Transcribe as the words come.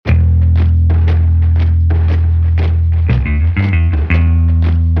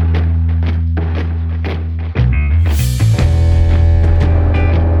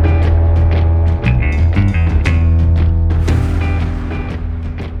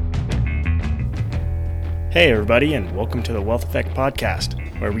Hey everybody, and welcome to the Wealth Effect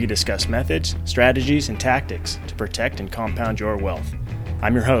Podcast, where we discuss methods, strategies, and tactics to protect and compound your wealth.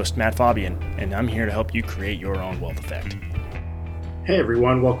 I'm your host, Matt Fabian, and I'm here to help you create your own wealth effect. Hey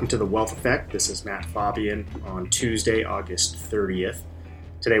everyone, welcome to the Wealth Effect. This is Matt Fabian on Tuesday, August 30th.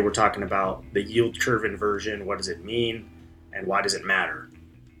 Today we're talking about the yield curve inversion. What does it mean, and why does it matter?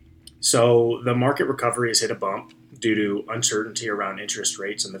 So the market recovery has hit a bump due to uncertainty around interest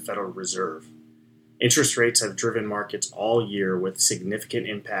rates and the Federal Reserve. Interest rates have driven markets all year with significant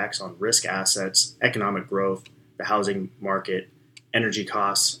impacts on risk assets, economic growth, the housing market, energy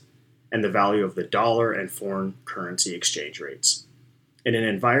costs, and the value of the dollar and foreign currency exchange rates. In an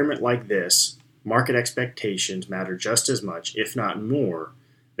environment like this, market expectations matter just as much, if not more,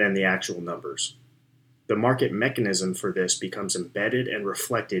 than the actual numbers. The market mechanism for this becomes embedded and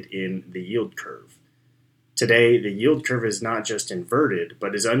reflected in the yield curve. Today, the yield curve is not just inverted,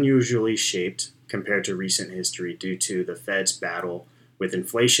 but is unusually shaped compared to recent history due to the Fed's battle with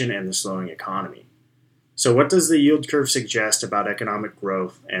inflation and the slowing economy. So what does the yield curve suggest about economic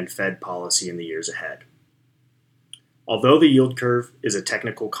growth and Fed policy in the years ahead? Although the yield curve is a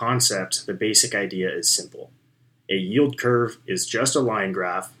technical concept, the basic idea is simple. A yield curve is just a line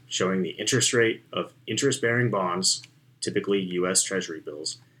graph showing the interest rate of interest-bearing bonds, typically U.S. Treasury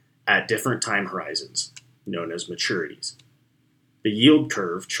bills, at different time horizons, known as maturities. The yield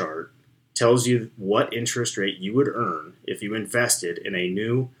curve chart tells you what interest rate you would earn if you invested in a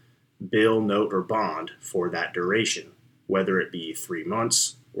new bill, note, or bond for that duration, whether it be 3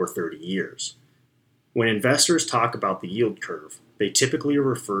 months or 30 years. When investors talk about the yield curve, they typically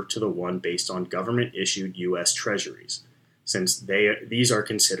refer to the one based on government-issued U.S. Treasuries, since these are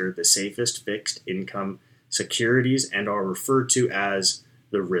considered the safest fixed income securities and are referred to as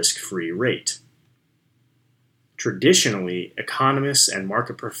the risk-free rate. Traditionally, economists and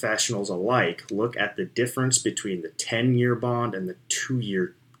market professionals alike look at the difference between the 10-year bond and the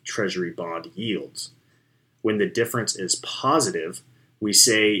 2-year Treasury bond yields. When the difference is positive, we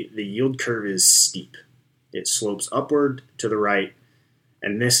say the yield curve is steep. It slopes upward to the right,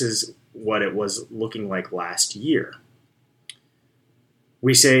 and this is what it was looking like last year.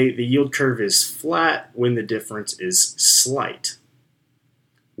 We say the yield curve is flat when the difference is slight.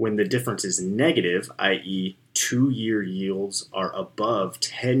 When the difference is negative, i.e., 2-year yields are above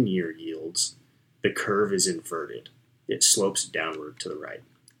 10-year yields, the curve is inverted. It slopes downward to the right,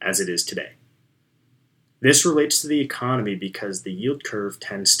 as it is today. This relates to the economy because the yield curve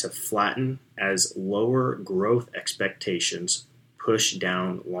tends to flatten as lower growth expectations push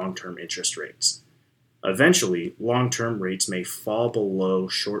down long-term interest rates. Eventually, long-term rates may fall below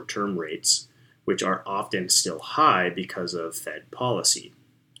short-term rates, which are often still high because of Fed policy.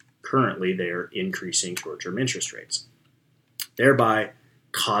 Currently, they are increasing short-term interest rates, thereby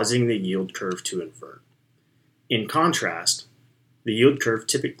causing the yield curve to invert. In contrast, the yield curve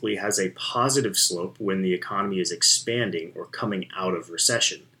typically has a positive slope when the economy is expanding or coming out of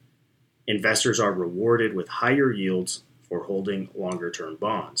recession. Investors are rewarded with higher yields for holding longer-term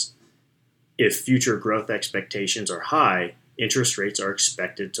bonds. If future growth expectations are high, interest rates are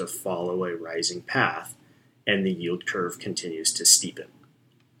expected to follow a rising path, and the yield curve continues to steepen.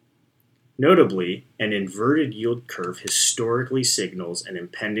 Notably, an inverted yield curve historically signals an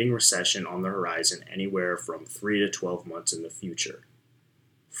impending recession on the horizon anywhere from 3 to 12 months in the future.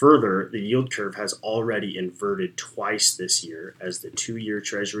 Further, the yield curve has already inverted twice this year as the 2-year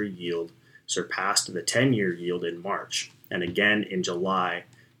Treasury yield surpassed the 10-year yield in March, and again in July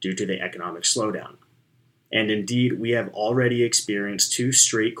due to the economic slowdown. And indeed, we have already experienced 2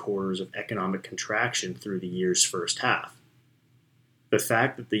 straight quarters of economic contraction through the year's first half. The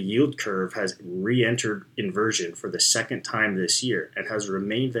fact that the yield curve has re-entered inversion for the second time this year and has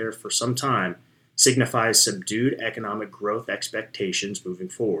remained there for some time signifies subdued economic growth expectations moving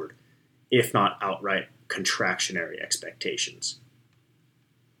forward, if not outright contractionary expectations.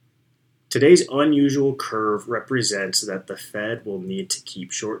 Today's unusual curve represents that the Fed will need to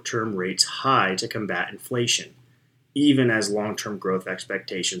keep short-term rates high to combat inflation, even as long-term growth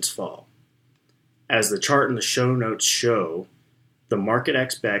expectations fall. As the chart in the show notes show, the market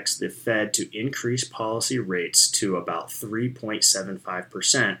expects the Fed to increase policy rates to about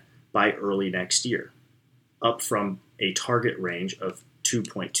 3.75% by early next year, up from a target range of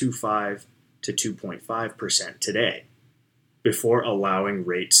 2.25 to 2.5% today, before allowing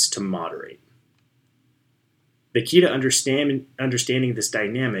rates to moderate. The key to understanding this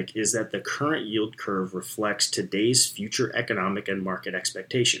dynamic is that the current yield curve reflects today's future economic and market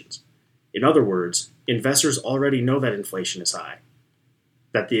expectations. In other words, investors already know that inflation is high,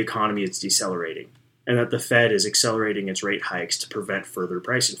 that the economy is decelerating, and that the Fed is accelerating its rate hikes to prevent further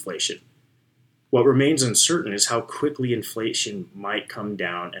price inflation. What remains uncertain is how quickly inflation might come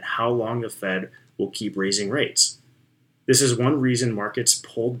down and how long the Fed will keep raising rates. This is one reason markets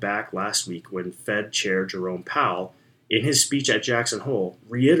pulled back last week when Fed Chair Jerome Powell, in his speech at Jackson Hole,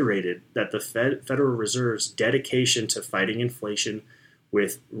 reiterated that the Federal Reserve's dedication to fighting inflation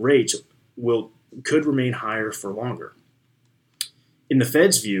with rates could remain higher for longer. In the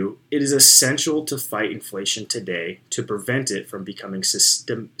Fed's view, it is essential to fight inflation today to prevent it from becoming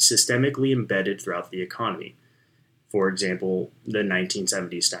systemically embedded throughout the economy. For example, the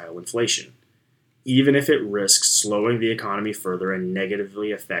 1970s style inflation, even if it risks slowing the economy further and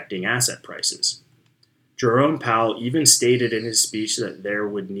negatively affecting asset prices. Jerome Powell even stated in his speech that there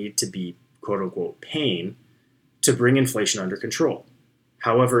would need to be, quote-unquote, pain to bring inflation under control.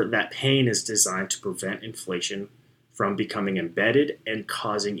 However, that pain is designed to prevent inflation from becoming embedded and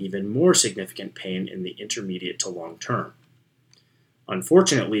causing even more significant pain in the intermediate to long term.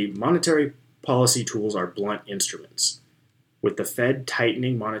 Unfortunately, monetary policy tools are blunt instruments. With the Fed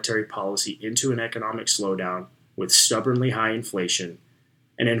tightening monetary policy into an economic slowdown with stubbornly high inflation,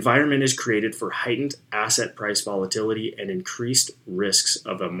 an environment is created for heightened asset price volatility and increased risks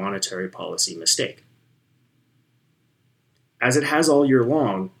of a monetary policy mistake. As it has all year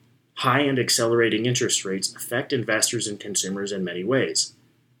long, high and accelerating interest rates affect investors and consumers in many ways.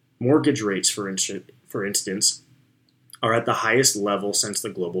 Mortgage rates, for instance, are at the highest level since the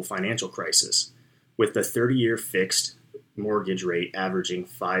global financial crisis, with the 30-year fixed mortgage rate averaging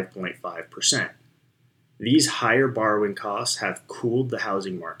 5.5%. These higher borrowing costs have cooled the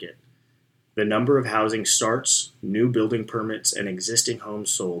housing market. The number of housing starts, new building permits, and existing homes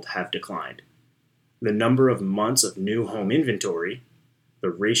sold have declined. The number of months of new home inventory,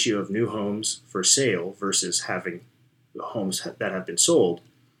 the ratio of new homes for sale versus having homes that have been sold,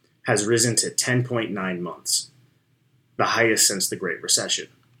 has risen to 10.9 months, the highest since the Great Recession.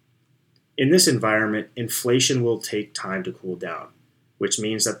 In this environment, inflation will take time to cool down, which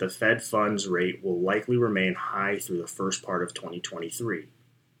means that the Fed funds rate will likely remain high through the first part of 2023.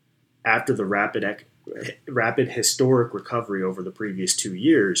 After the rapid historic recovery over the previous 2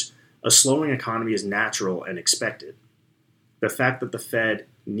 years, a slowing economy is natural and expected. The fact that the Fed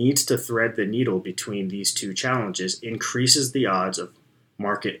needs to thread the needle between these two challenges increases the odds of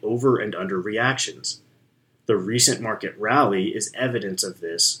market over and under reactions. The recent market rally is evidence of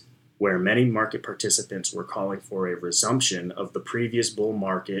this, where many market participants were calling for a resumption of the previous bull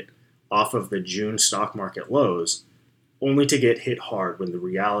market off of the June stock market lows, only to get hit hard when the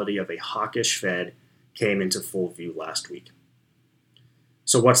reality of a hawkish Fed came into full view last week.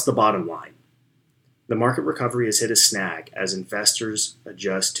 So what's the bottom line? The market recovery has hit a snag as investors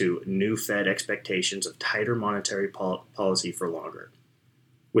adjust to new Fed expectations of tighter monetary policy for longer.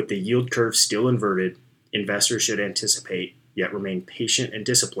 With the yield curve still inverted, investors should anticipate, yet remain patient and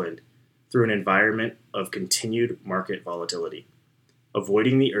disciplined through an environment of continued market volatility.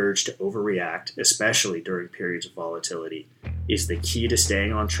 Avoiding the urge to overreact, especially during periods of volatility, is the key to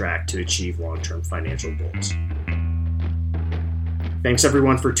staying on track to achieve long-term financial goals. Thanks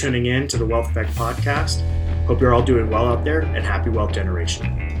everyone for tuning in to the Wealth Effect Podcast. Hope you're all doing well out there and happy wealth generation.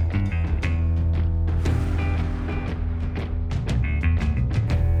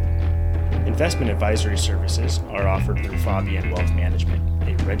 Investment advisory services are offered through Fabian Wealth Management,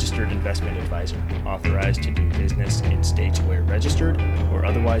 a registered investment advisor authorized to do business in states where registered or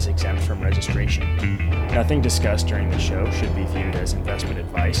otherwise exempt from registration. Nothing discussed during the show should be viewed as investment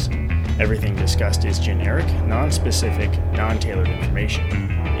advice. Everything discussed is generic, non-specific, non-tailored information.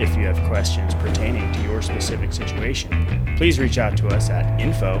 If you have questions pertaining to your specific situation, please reach out to us at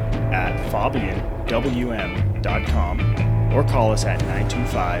info@fabianwm.com or call us at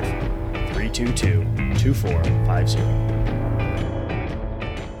 925-322-2450.